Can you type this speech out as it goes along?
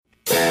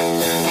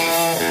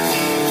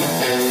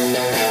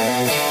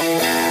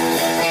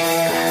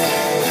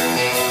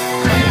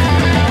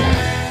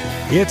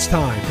It's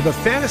time for the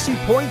Fantasy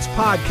Points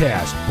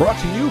Podcast, brought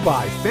to you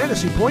by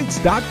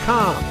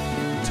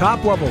FantasyPoints.com.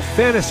 Top-level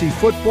fantasy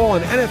football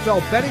and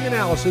NFL betting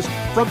analysis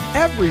from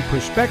every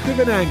perspective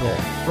and angle,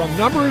 from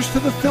numbers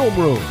to the film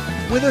room,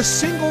 with a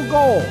single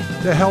goal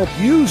to help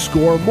you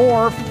score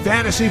more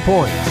fantasy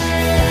points.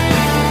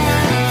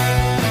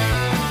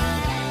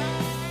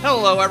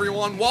 Hello,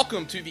 everyone.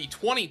 Welcome to the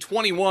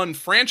 2021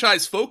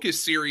 Franchise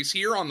Focus Series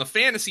here on the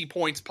Fantasy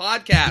Points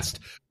Podcast,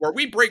 where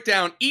we break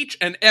down each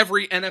and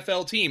every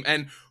NFL team.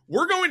 And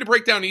we're going to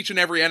break down each and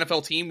every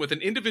NFL team with an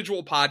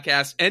individual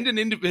podcast and an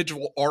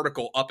individual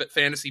article up at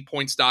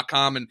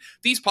fantasypoints.com. And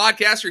these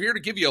podcasts are here to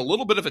give you a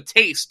little bit of a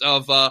taste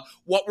of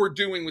what we're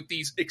doing with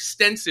these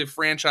extensive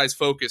franchise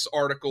focus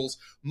articles.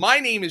 My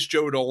name is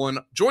Joe Dolan.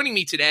 Joining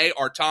me today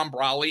are Tom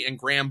Brawley and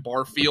Graham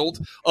Barfield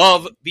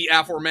of the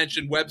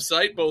aforementioned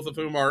website, both of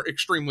whom are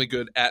extremely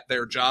good at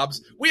their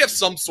jobs. We have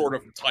some sort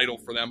of title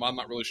for them. I'm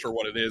not really sure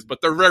what it is,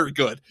 but they're very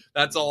good.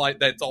 That's all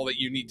that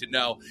you need to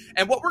know.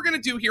 And what we're going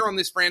to do here on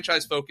this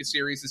franchise focus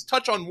series is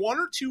touch on one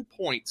or 2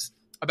 points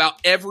about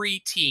every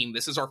team.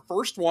 This is our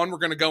first one. We're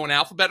going to go in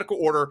alphabetical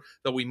order,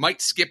 though we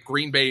might skip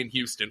Green Bay and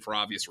Houston for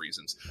obvious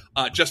reasons,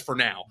 just for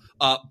now.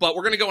 But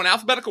we're going to go in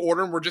alphabetical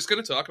order, and we're just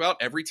going to talk about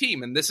every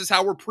team. And this is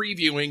how we're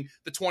previewing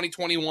the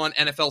 2021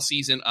 NFL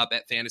season up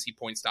at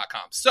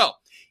fantasypoints.com. So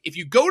if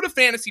you go to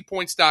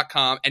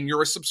fantasypoints.com and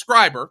you're a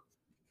subscriber,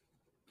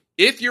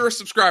 if you're a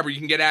subscriber, you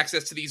can get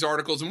access to these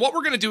articles. And what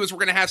we're going to do is we're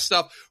going to have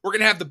stuff. We're going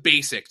to have the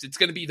basics. It's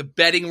going to be the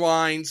betting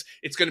lines.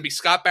 It's going to be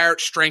Scott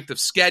Barrett's strength of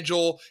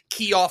schedule,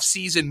 key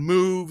off-season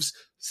moves,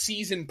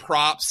 season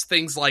props,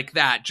 things like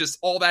that. Just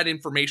all that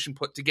information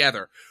put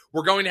together.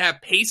 We're going to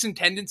have pace and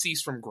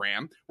tendencies from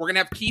Graham. We're going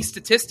to have key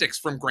statistics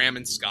from Graham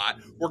and Scott.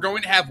 We're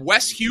going to have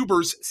Wes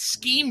Huber's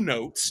scheme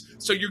notes,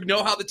 so you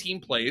know how the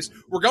team plays.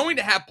 We're going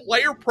to have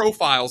player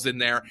profiles in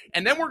there,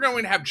 and then we're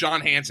going to have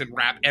John Hansen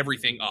wrap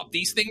everything up.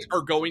 These things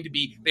are going to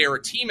be, they are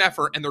a team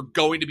effort, and they're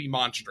going to be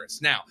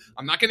monstrous. Now,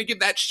 I'm not going to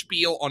give that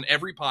spiel on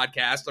every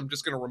podcast. I'm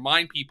just going to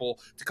remind people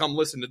to come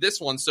listen to this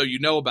one so you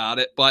know about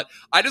it. But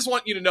I just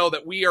want you to know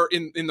that we are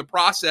in the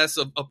process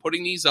of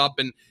putting these up,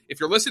 and if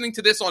you're listening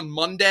to this on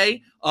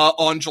Monday,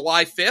 on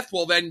July 5th,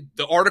 well, then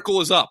the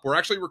article is up. We're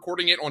actually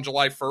recording it on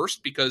July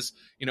 1st because,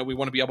 we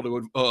want to be able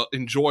to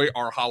enjoy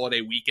our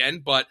holiday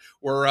weekend, but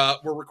we're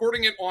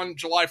recording it on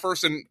July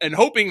 1st and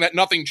hoping that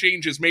nothing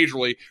changes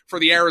majorly for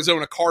the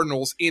Arizona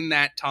Cardinals in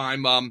that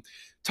time.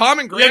 Tom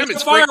and Graham,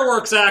 it's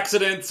fireworks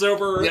accidents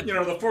over,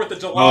 the 4th of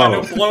July,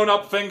 no blown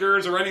up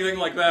fingers or anything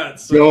like that.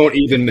 So. Don't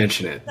even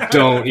mention it.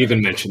 Don't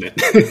even mention it.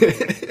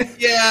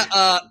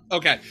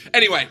 Okay.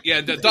 Anyway,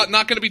 not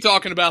going to be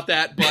talking about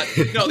that, but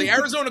no, the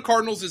Arizona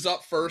Cardinals is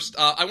up first.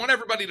 I want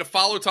everybody to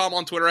follow Tom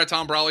on Twitter at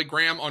Tom Brawley,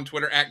 Graham on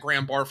Twitter at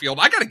Graham Barfield.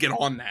 I got to get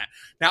on that.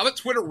 Now that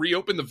Twitter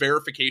reopened the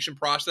verification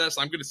process,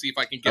 I'm going to see if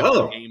I can get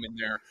the name in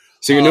there.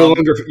 So you're no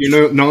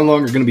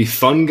longer going to be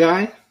fun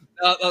guy?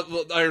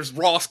 There's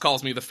Ross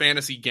calls me the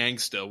fantasy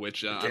gangsta,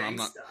 which I'm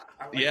not.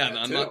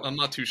 I'm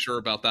not too sure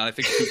about that. I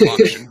think Tupac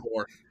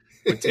Shakur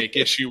would take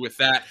issue with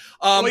that.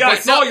 I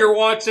saw you're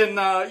watching,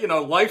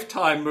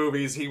 Lifetime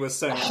movies. He was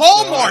saying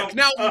Hallmark.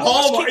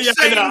 Hallmark.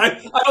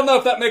 I don't know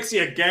if that makes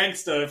you a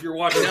gangsta if you're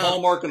watching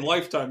Hallmark and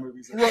Lifetime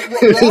movies.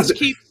 Ross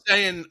keeps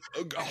saying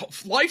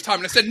Lifetime,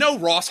 and I said no,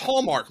 Ross.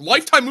 Hallmark.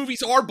 Lifetime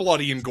movies are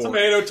bloody and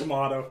gory.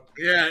 Tomato.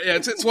 Yeah.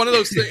 It's one of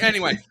those things.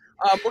 Anyway.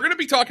 We're going to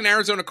be talking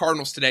Arizona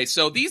Cardinals today.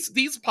 So these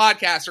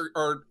podcasts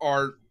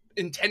are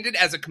intended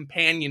as a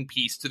companion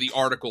piece to the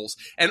articles.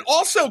 And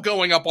also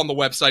going up on the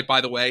website,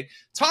 by the way,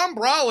 Tom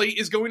Brawley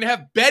is going to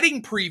have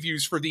betting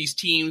previews for these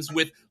teams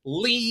with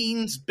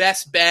leans,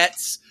 best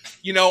bets,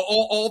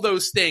 all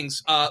those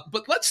things.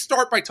 But let's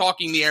start by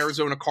talking the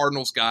Arizona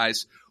Cardinals,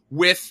 guys,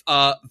 with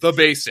the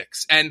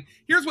basics. And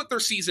here's what their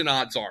season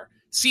odds are.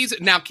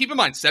 Now, keep in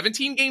mind,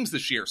 17 games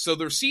this year, so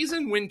their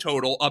season win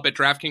total up at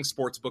DraftKings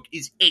Sportsbook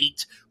is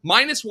 8,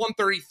 minus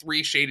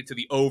 133 shaded to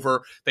the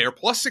over. They are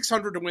plus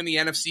 600 to win the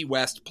NFC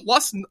West,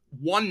 plus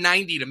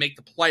 190 to make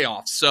the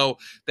playoffs, so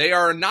they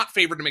are not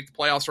favored to make the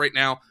playoffs right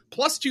now.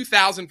 Plus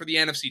 2,000 for the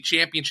NFC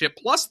Championship,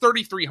 plus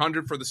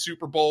 3,300 for the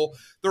Super Bowl.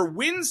 Their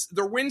wins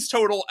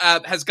total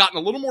has gotten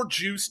a little more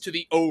juice to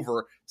the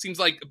over. Seems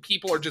like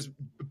people are just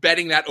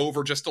betting that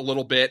over just a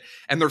little bit.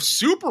 And their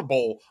Super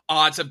Bowl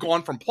odds have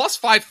gone from plus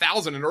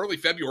 5,000 in early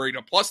February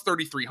to plus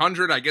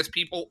 3,300. I guess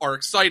people are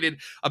excited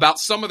about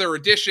some of their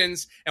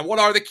additions. And what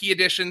are the key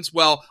additions?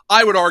 Well,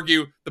 I would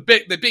argue the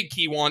big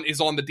key one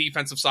is on the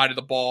defensive side of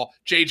the ball.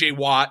 J.J.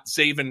 Watt,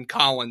 Zaven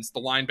Collins,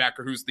 the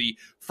linebacker who's the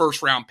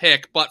first-round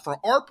pick. But for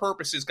our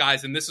purposes,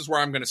 guys, and this is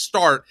where I'm going to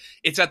start,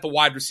 it's at the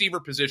wide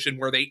receiver position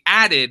where they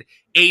added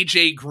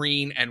A.J.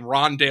 Green and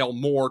Rondale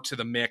Moore to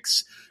the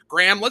mix.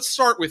 Graham, let's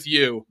start with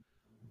you.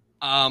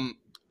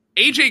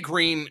 A.J.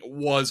 Green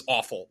was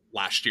awful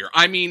last year.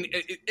 I mean,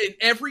 in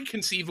every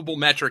conceivable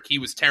metric, he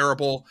was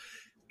terrible.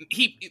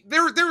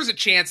 There was a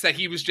chance that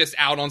he was just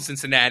out on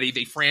Cincinnati.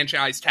 They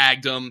franchise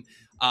tagged him.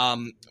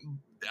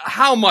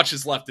 how much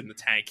is left in the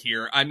tank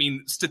here? I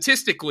mean,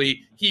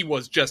 statistically, he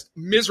was just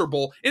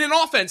miserable in an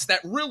offense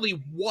that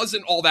really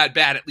wasn't all that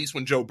bad, at least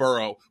when Joe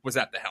Burrow was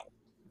at the helm.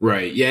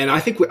 Right. Yeah. And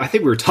I think we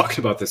were talking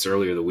about this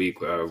earlier the week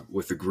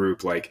with the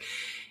group. Like,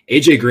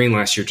 AJ Green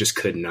last year just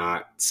could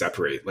not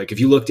separate. Like, if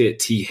you looked at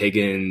T.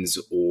 Higgins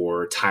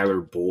or Tyler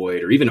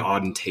Boyd or even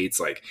Auden Tate's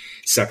like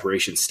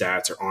separation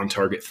stats or on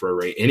target throw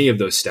rate, any of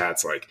those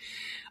stats, like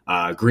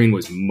Green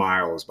was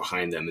miles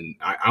behind them. And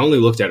I only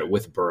looked at it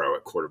with Burrow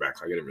at quarterback.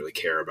 Like, I didn't really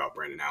care about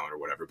Brandon Allen or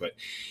whatever. But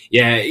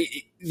yeah,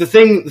 the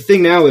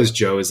thing now is,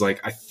 Joe, is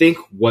like, I think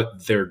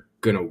what they're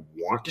going to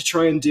want to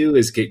try and do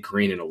is get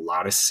Green in a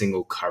lot of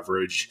single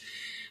coverage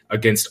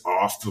against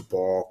off the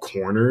ball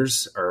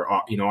corners or,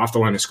 off the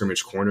line of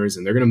scrimmage corners.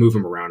 And they're going to move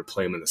him around and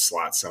play him in the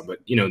slot some. But,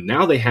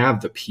 now they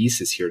have the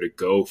pieces here to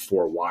go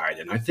 4 wide.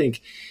 And I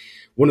think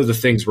one of the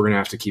things we're going to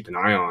have to keep an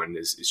eye on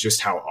is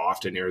just how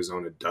often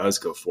Arizona does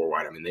go 4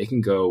 wide. I mean, they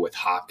can go with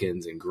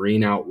Hopkins and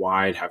Green out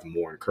wide, have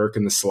Moore and Kirk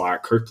in the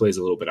slot. Kirk plays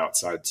a little bit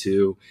outside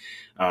too.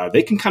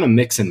 They can kind of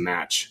mix and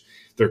match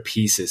their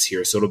pieces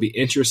here. So it'll be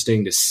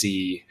interesting to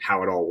see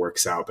how it all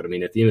works out. But I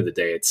mean, at the end of the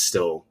day, it's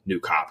still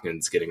Nuke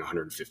Hopkins getting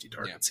 150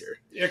 targets here.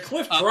 Yeah,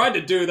 Cliff tried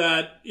to do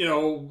that,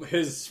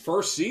 his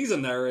first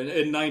season there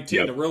in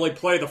 19 to really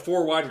play the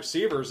 4 wide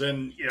receivers.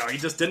 And, he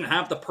just didn't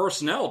have the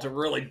personnel to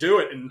really do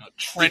it. And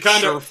Trent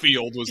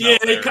Sherfield was out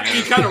there.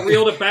 He kind of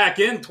reeled it back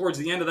in towards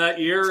the end of that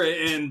year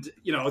and,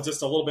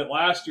 just a little bit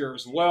last year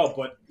as well.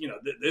 But,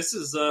 this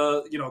is,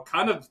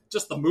 kind of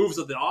just the moves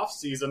of the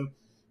offseason.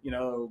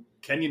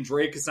 Kenyon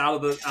Drake is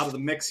out of the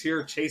mix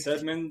here. Chase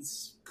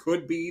Edmonds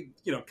could be,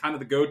 kind of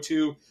the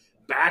go-to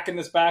back in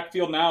this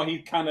backfield. Now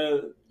he kind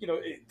of,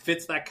 it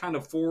fits that kind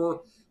of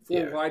four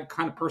wide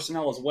kind of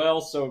personnel as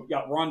well. So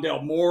got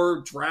Rondale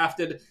Moore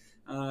drafted.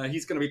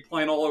 He's going to be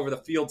playing all over the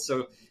field.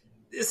 So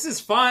this is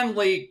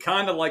finally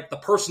kind of like the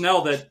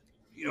personnel that,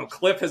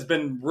 Cliff has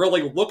been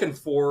really looking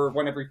for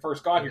whenever he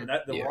first got here.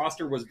 That the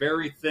roster was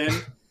very thin.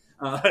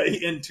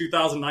 In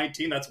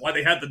 2019, that's why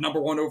they had the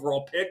number 1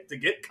 overall pick to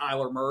get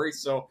Kyler Murray.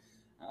 So,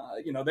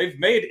 they've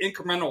made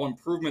incremental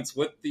improvements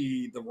with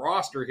the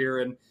roster here,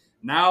 and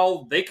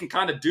now they can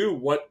kind of do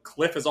what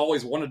Cliff has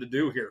always wanted to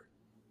do here.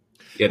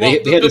 Yeah, they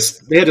had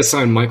to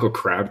sign Michael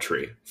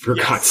Crabtree, for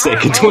God's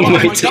sake, in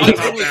 2019.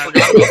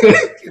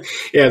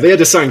 Yeah, they had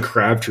to sign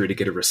Crabtree to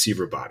get a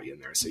receiver body in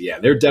there. So, yeah,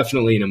 they're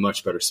definitely in a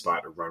much better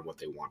spot to run what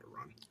they want to run.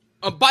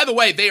 By the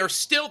way, there is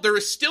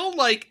still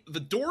like the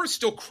door is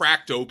still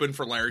cracked open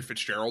for Larry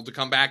Fitzgerald to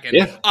come back,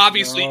 and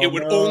obviously it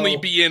would only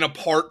be in a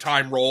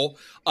part-time role.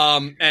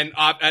 And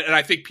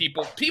I think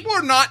people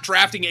are not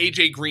drafting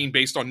AJ Green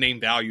based on name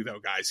value, though,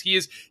 guys.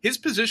 His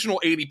positional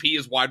ADP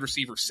is wide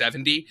receiver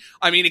 70.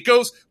 I mean, it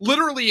goes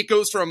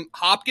from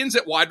Hopkins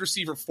at wide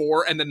receiver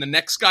 4, and then the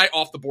next guy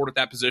off the board at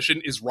that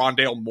position is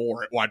Rondale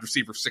Moore at wide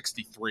receiver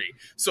 63.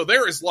 So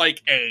there is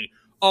like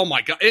oh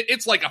my God,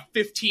 it's like a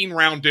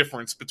 15-round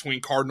difference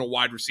between Cardinal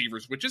wide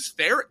receivers, which is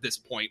fair at this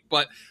point.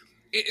 But,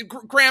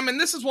 Graham, and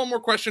this is one more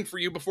question for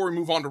you before we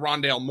move on to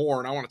Rondale Moore,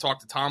 and I want to talk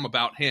to Tom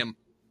about him.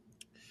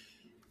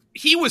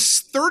 He was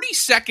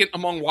 32nd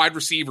among wide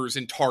receivers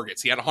in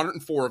targets. He had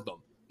 104 of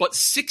them, but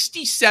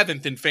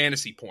 67th in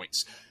fantasy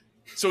points.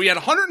 So he had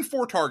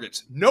 104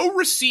 targets. No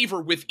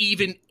receiver with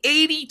even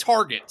 80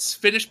 targets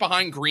finished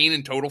behind Green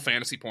in total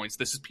fantasy points.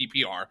 This is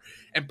PPR.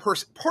 And per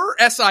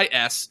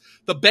SIS,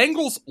 the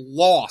Bengals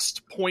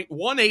lost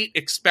 0.18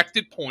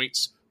 expected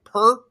points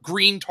per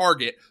Green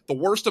target, the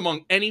worst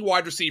among any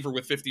wide receiver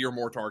with 50 or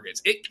more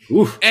targets.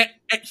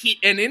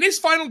 And in his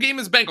final game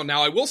as Bengal,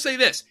 now I will say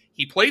this,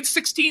 he played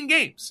 16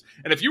 games.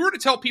 And if you were to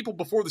tell people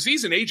before the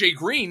season AJ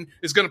Green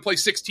is going to play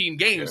 16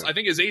 games, I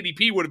think his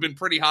ADP would have been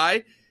pretty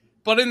high.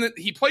 But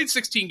he played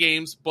 16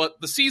 games,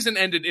 but the season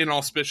ended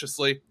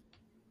inauspiciously.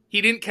 He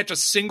didn't catch a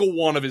single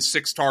one of his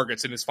 6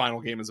 targets in his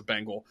final game as a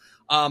Bengal.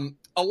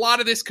 A lot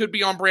of this could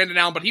be on Brandon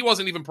Allen, but he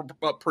wasn't even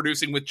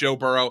producing with Joe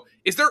Burrow.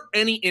 Is there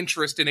any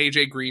interest in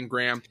AJ Green,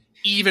 Graham,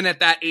 even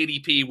at that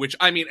ADP, which,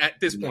 I mean, at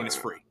this point is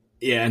free?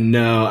 Yeah,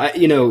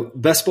 no.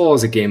 Best ball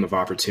is a game of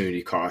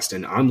opportunity cost,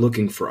 and I'm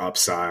looking for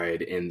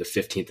upside in the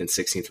 15th and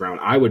 16th round.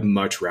 I would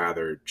much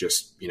rather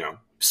just,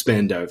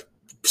 spend a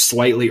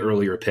slightly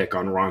earlier pick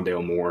on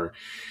Rondale Moore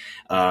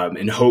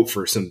and hope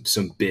for some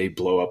big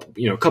blow up,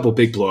 a couple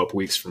big blow up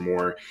weeks for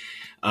Moore.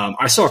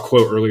 I saw a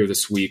quote earlier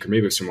this week, or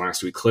maybe it was from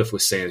last week. Cliff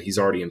was saying he's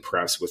already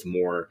impressed with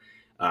Moore,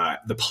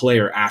 the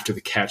player after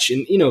the catch.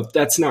 And,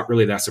 that's not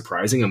really that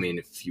surprising. I mean,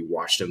 if you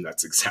watched him,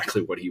 that's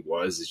exactly what he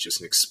was. It's just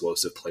an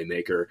explosive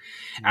playmaker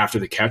after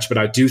the catch. But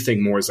I do think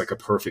Moore is like a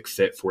perfect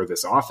fit for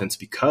this offense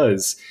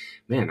because,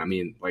 man, I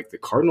mean, like the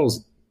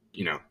Cardinals,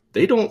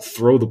 they don't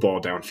throw the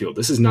ball downfield.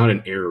 This is not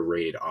an air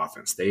raid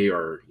offense. They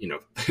are,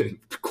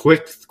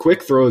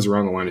 quick throws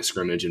around the line of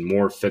scrimmage, and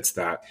Moore fits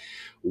that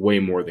way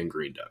more than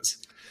Green does.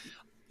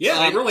 Yeah,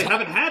 they really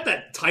haven't had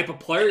that type of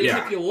player. Even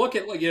if you look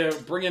at,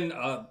 bring in,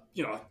 a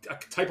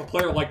type of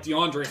player like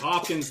DeAndre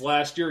Hopkins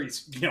last year,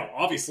 he's,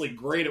 obviously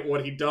great at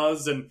what he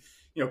does and,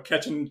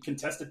 catching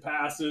contested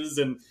passes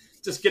and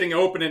just getting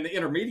open in the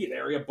intermediate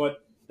area.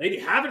 But they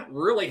haven't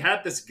really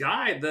had this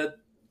guy that,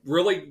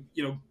 really,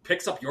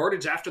 picks up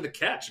yardage after the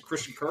catch.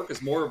 Christian Kirk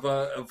is more of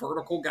a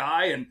vertical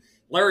guy, and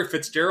Larry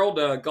Fitzgerald,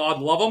 God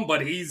love him,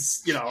 but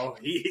he's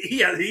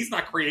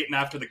not creating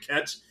after the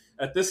catch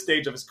at this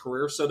stage of his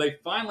career. So they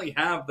finally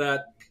have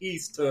that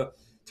piece to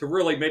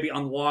really maybe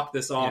unlock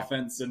this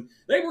offense. And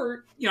they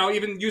were,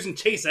 even using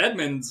Chase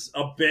Edmonds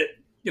a bit,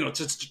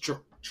 just to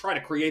try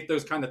to create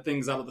those kind of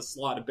things out of the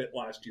slot a bit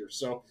last year.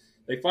 So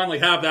they finally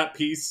have that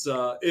piece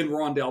in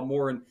Rondale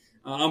Moore. And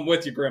I'm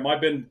with you, Graham. I've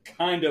been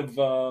kind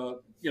of,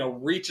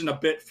 reaching a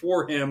bit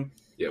for him.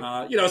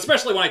 Yep.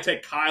 Especially when I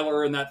take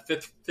Kyler in that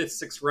fifth,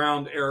 sixth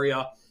round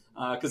area,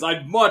 because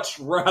I'd much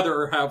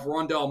rather have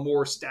Rondale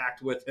Moore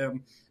stacked with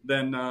him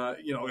than,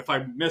 if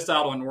I miss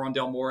out on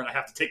Rondale Moore and I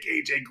have to take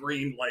AJ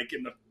Green like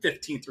in the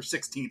 15th or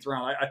 16th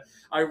round.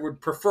 I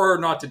would prefer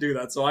not to do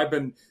that. So I've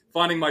been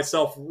finding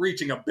myself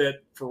reaching a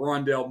bit for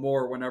Rondale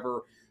Moore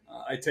whenever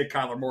I take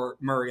Kyler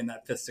Murray in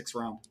that 5th, 6th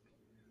round.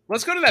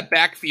 Let's go to that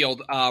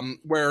backfield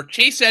where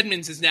Chase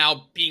Edmonds is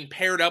now being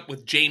paired up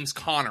with James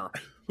Conner,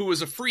 who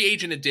was a free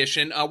agent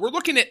addition. We're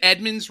looking at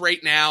Edmonds right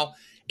now.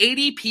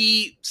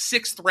 ADP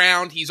 6th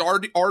round. He's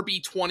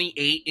RB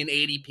 28 in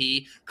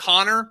ADP.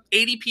 Connor,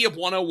 ADP of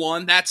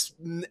 101. That's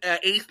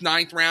 8th,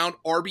 9th round.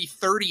 RB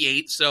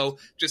 38. So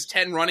just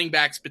 10 running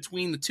backs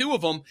between the two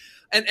of them.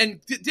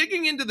 And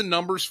digging into the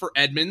numbers for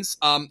Edmonds,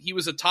 he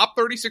was a top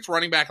 36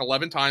 running back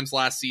 11 times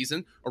last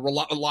season, a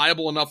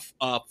reliable enough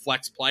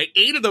flex play.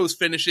 8 of those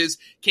finishes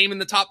came in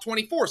the top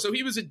 24, so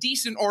he was a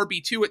decent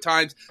RB2 at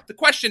times. The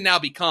question now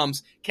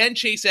becomes, can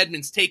Chase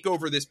Edmonds take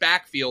over this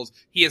backfield?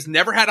 He has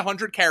never had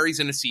 100 carries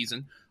in a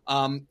season.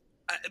 Given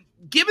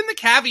the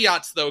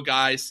caveats, though,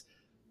 guys,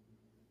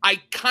 I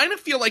kind of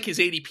feel like his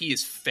ADP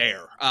is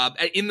fair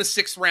in the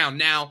 6th round.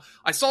 Now,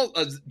 I saw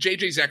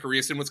J.J.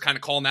 Zachariason was kind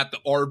of calling that the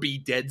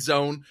RB dead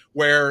zone,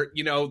 where,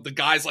 the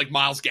guys like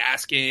Myles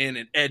Gaskin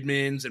and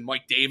Edmonds and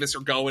Mike Davis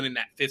are going in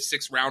that 5th,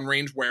 6th round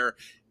range where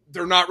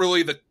they're not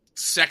really the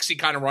sexy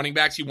kind of running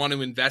backs you want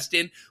to invest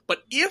in.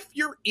 But if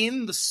you're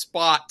in the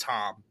spot,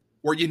 Tom,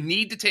 where you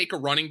need to take a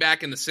running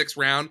back in the 6th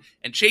round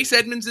and Chase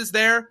Edmonds is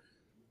there,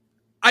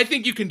 I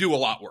think you can do a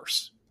lot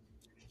worse.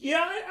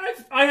 Yeah,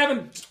 I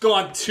haven't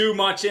gone too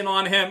much in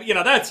on him.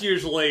 That's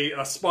usually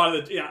a spot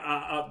of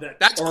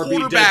that's RB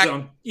quarterback. Dead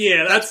zone.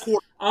 Yeah, that's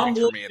I'm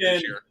looking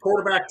this year.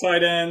 Quarterback,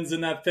 tight ends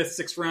in that 5th,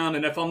 6th round,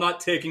 and if I'm not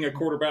taking a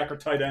quarterback or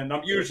tight end,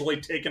 I'm usually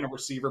taking a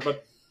receiver.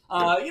 But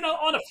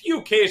on a few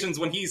occasions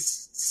when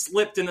he's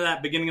slipped into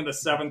that beginning of the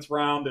 7th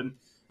round, and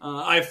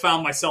I've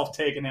found myself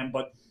taking him.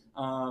 But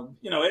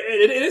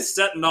it is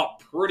setting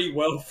up pretty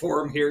well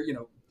for him here.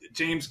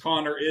 James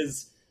Conner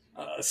is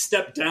a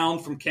step down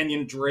from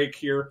Kenyon Drake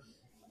here.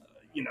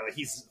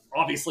 He's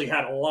obviously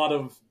had a lot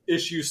of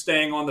issues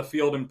staying on the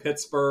field in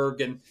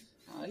Pittsburgh, and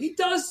he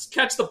does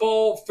catch the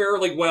ball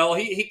fairly well.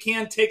 He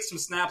can take some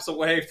snaps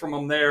away from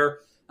him there,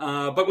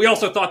 but we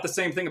also thought the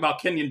same thing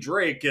about Kenyon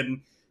Drake,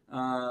 and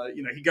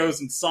he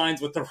goes and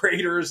signs with the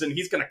Raiders, and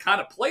he's going to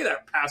kind of play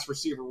that pass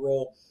receiver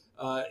role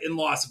in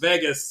Las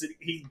Vegas.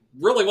 He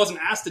really wasn't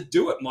asked to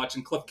do it much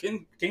in Cliff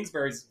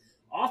Kingsbury's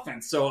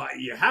offense, so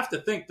you have to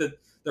think that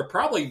they're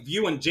probably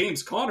viewing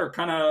James Conner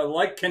kind of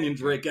like Kenyon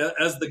Drake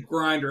as the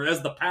grinder,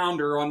 as the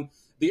pounder on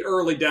the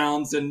early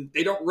downs, and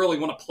they don't really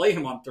want to play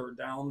him on 3rd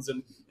downs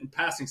and in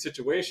passing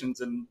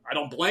situations, and I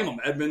don't blame him.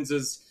 Edmonds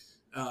is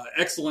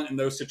excellent in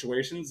those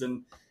situations,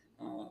 and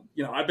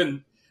I've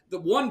been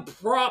the one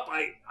prop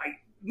I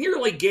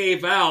nearly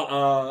gave out.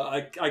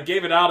 I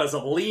gave it out as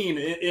a lean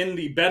in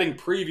the betting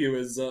preview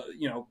is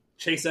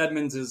Chase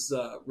Edmonds'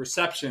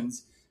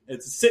 receptions.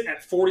 It's sitting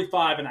at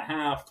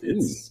 45.5.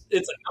 It's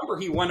a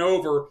number he went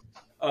over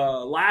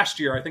last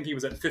year. I think he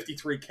was at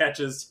 53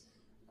 catches.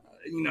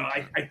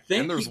 I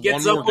think and there's he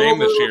gets one more up game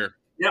over, this year.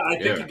 Yeah, I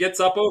think he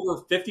gets up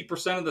over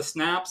 50% of the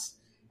snaps.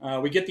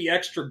 We get the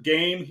extra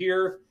game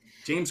here.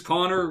 James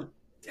Conner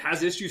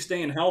has issues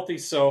staying healthy,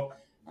 so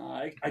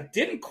I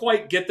didn't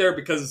quite get there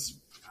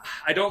because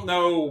I don't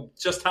know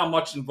just how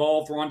much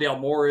involved Rondale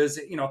Moore is.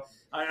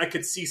 I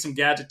could see some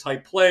gadget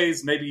type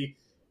plays. Maybe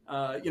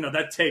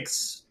that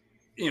takes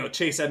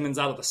Chase Edmonds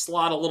out of the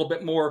slot a little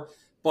bit more,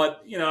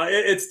 but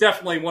it's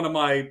definitely one of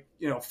my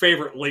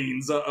favorite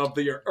leans of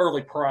the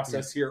early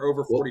process here,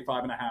 over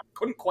 45.5.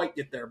 Couldn't quite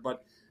get there,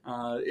 but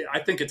I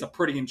think it's a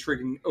pretty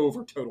intriguing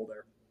over total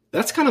there.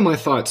 That's kind of my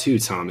thought too,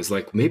 Tom, is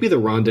like maybe the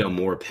Rondale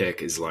Moore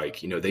pick is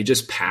like, they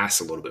just pass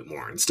a little bit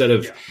more instead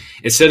of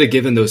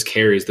giving those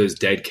carries, those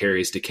dead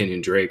carries to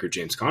Kenyon Drake or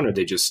James Conner.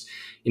 They just,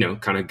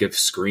 kind of give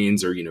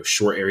screens or,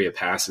 short area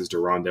passes to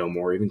Rondale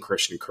Moore, even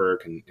Christian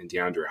Kirk and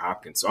DeAndre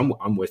Hopkins. So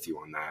I'm with you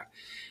on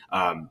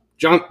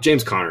that.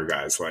 James Conner,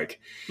 guys, like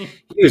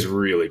he was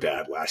really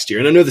bad last year.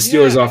 And I know the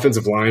Steelers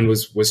offensive line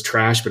was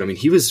trash, but I mean,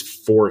 he was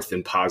fourth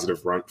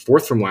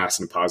from last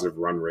in positive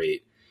run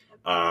rate.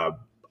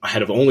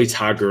 Ahead of only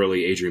Todd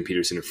Gurley, Adrian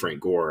Peterson, and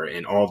Frank Gore,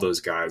 and all those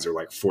guys are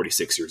like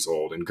 46 years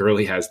old, and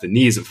Gurley has the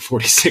knees of a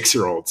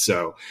 46-year-old.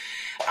 So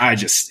I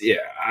just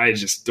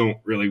don't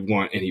really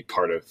want any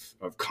part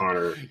of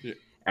Connor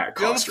at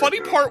You know, the cost. funny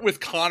right now. part with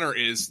Connor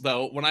is,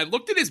 though, when I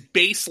looked at his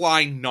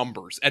baseline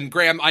numbers, and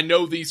Graham, I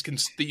know these can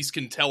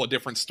tell a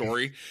different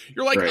story.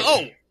 You're like, Right.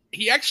 oh,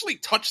 he actually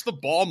touched the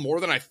ball more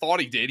than I thought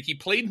he did. He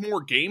played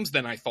more games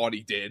than I thought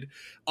he did.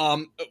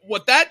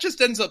 What that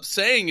just ends up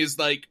saying is,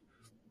 like,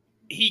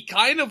 he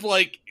kind of,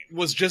 like,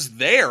 was just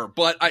there.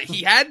 But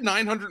he had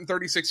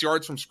 936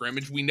 yards from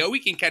scrimmage. We know he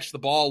can catch the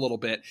ball a little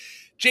bit.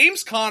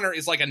 James Conner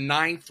is like a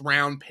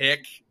 9th-round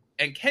pick,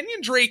 and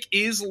Kenyon Drake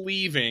is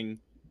leaving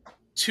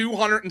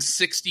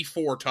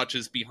 264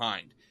 touches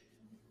behind.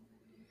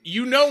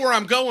 You know where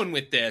I'm going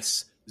with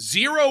this.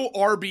 Zero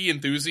RB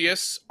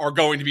enthusiasts are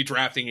going to be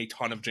drafting a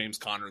ton of James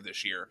Conner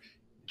this year,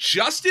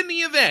 just in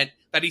the event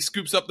that he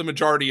scoops up the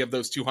majority of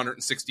those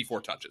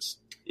 264 touches.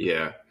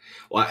 Yeah.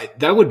 Well,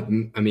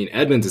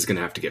 Edmonds is going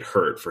to have to get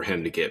hurt for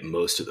him to get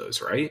most of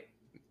those, right?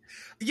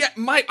 Yeah,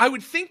 I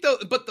would think, though,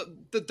 but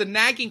the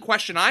nagging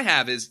question I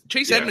have is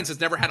Chase Edmonds has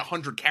never had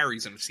 100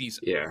 carries in a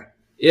season. Yeah.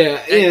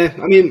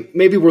 I mean,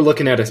 maybe we're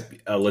looking at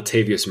a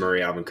Latavius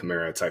Murray, Alvin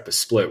Kamara type of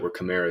split where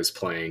Kamara is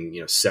playing,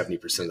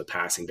 70% of the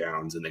passing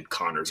downs, and then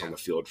Connor's on the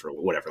field for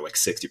whatever, like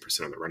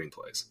 60% of the running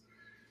plays.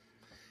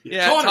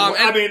 Yeah, Connor, Tom,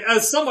 I mean,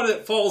 as someone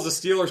that follows the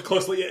Steelers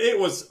closely, it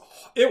was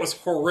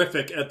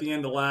horrific at the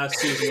end of last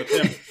season with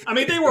him. I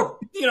mean, they were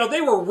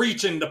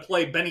reaching to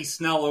play Benny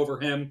Snell over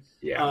him.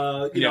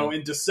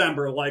 In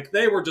December, like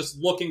they were just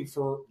looking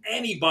for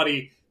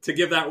anybody to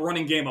give that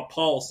running game a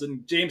pulse,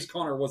 and James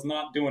Conner was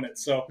not doing it.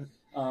 So,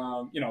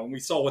 we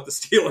saw what the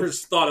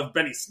Steelers thought of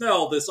Benny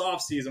Snell this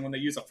offseason when they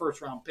used a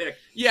first-round pick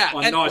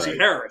on Najee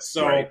Harris.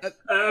 So,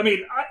 I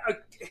mean,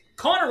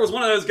 Conner was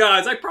one of those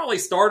guys. I probably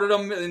started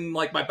him in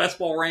like my best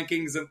ball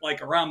rankings at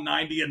like around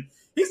 90, and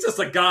he's just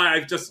a guy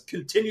I've just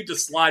continued to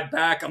slide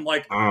back. I'm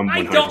like,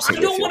 I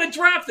don't want to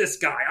draft this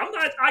guy.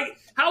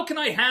 How can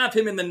I have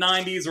him in the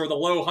 90s or the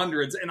low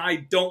hundreds, and I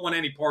don't want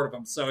any part of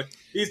him. So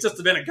he's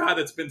just been a guy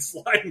that's been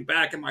sliding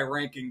back in my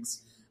rankings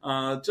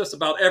just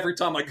about every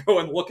time I go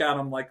and look at him.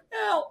 I'm like,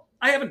 well,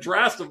 I haven't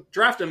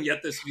drafted him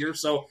yet this year,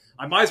 so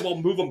I might as well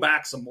move him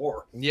back some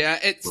more. Yeah,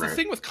 the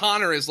thing with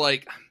Connor is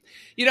like,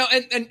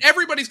 and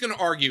everybo's going to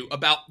argue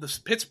about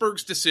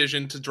Pittsburgh's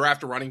decision to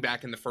draft a running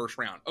back in the first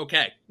round.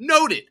 Okay,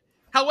 noted.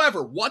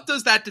 However, what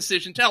does that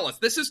decision tell us?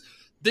 This is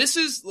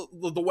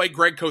the way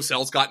Greg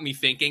Cosell's got me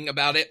thinking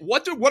about it.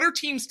 What are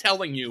teams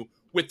telling you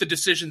with the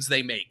decisions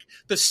they make?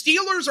 The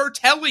Steelers are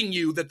telling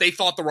you that they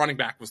thought the running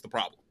back was the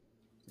problem.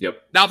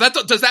 Yep. Now,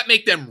 does that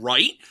make them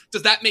right?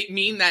 Does that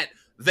mean that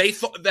they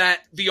thought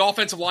that the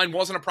offensive line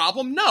wasn't a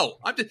problem? No.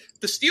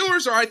 The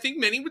Steelers are, I think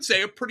many would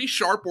say, a pretty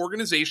sharp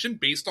organization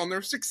based on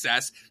their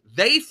success.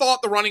 They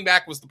thought the running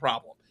back was the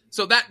problem.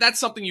 So that's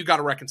something you got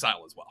to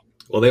reconcile as well.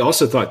 Well, they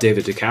also thought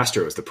David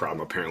DeCastro was the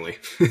problem, apparently.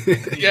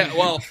 Yeah,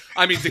 well,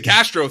 I mean,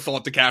 DeCastro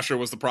thought DeCastro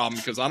was the problem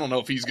because I don't know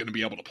if he's going to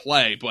be able to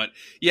play. But,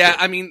 yeah,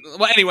 I mean,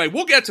 well, anyway,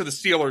 we'll get to the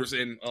Steelers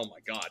in, oh, my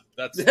God.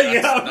 That's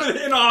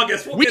in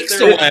August. We'll weeks get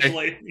there away.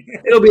 Eventually.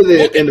 It'll be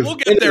we'll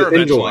get there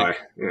eventually. July.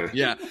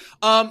 Yeah.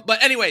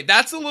 But anyway,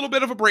 that's a little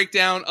bit of a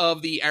breakdown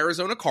of the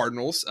Arizona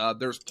Cardinals.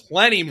 There's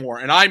plenty more.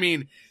 And I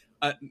mean,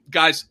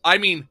 guys,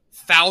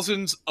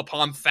 thousands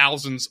upon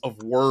thousands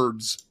of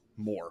words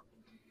more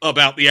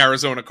about the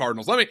Arizona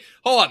Cardinals. Let me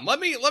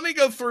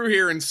go through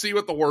here and see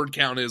what the word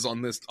count is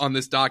on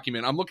this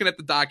document. I'm looking at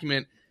the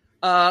document.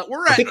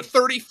 We're at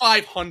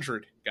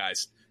 3,500,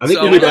 guys. I think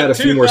we need to add a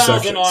few more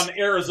sections on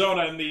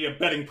Arizona in the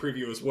betting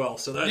preview as well.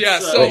 So that's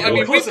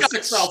we've got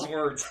 6,000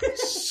 words.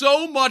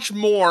 So much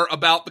more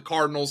about the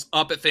Cardinals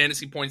up at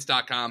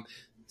fantasypoints.com.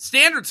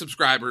 Standard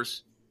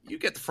subscribers, you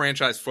get the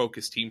franchise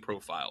focused team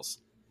profiles.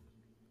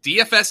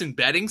 DFS and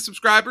betting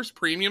subscribers,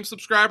 premium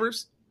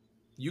subscribers,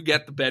 you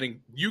get the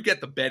betting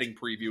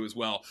preview as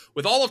well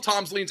with all of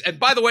Tom's leans. And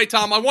by the way,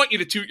 Tom, I want you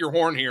to toot your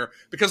horn here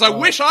because I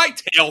wish I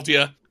tailed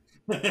you.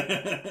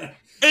 8-0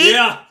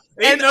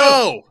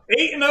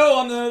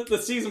 on the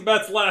season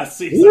bets last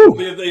season.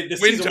 The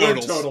season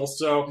win totals.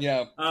 So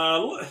yeah,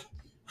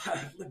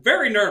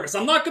 very nervous.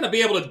 I'm not going to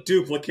be able to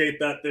duplicate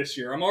that this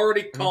year. I'm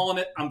already calling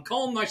it. I'm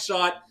calling my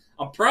shot.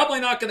 I'm probably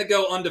not going to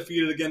go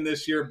undefeated again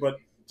this year, but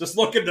just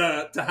looking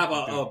to have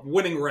a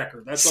winning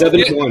record. That's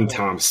 7-1,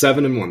 Tom.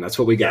 7-1. That's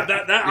what we got.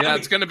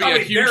 It's going to be a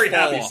huge very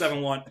fall happy off.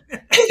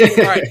 7-1.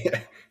 All right.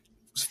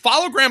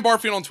 Follow Graham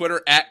Barfield on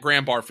Twitter at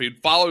Graham Barfield.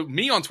 Follow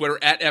me on Twitter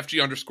at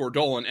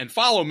FG_Dolan. And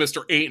follow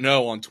Mr.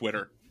 8-0 on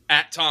Twitter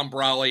at Tom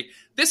Brawley.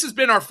 This has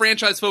been our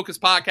franchise focus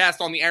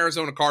podcast on the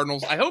Arizona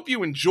Cardinals. I hope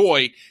you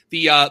enjoy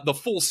the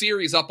full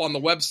series up on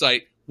the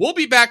website. We'll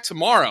be back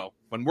tomorrow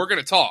when we're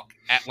going to talk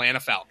Atlanta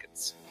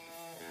Falcons.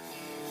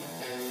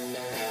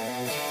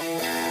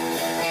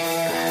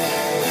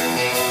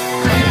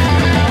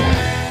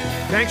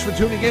 Thanks for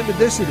tuning in to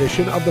this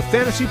edition of the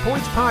Fantasy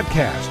Points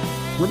Podcast.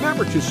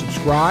 Remember to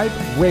subscribe,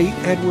 rate,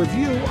 and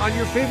review on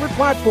your favorite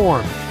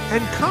platform.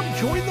 And come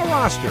join the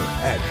roster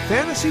at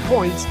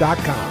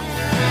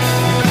fantasypoints.com.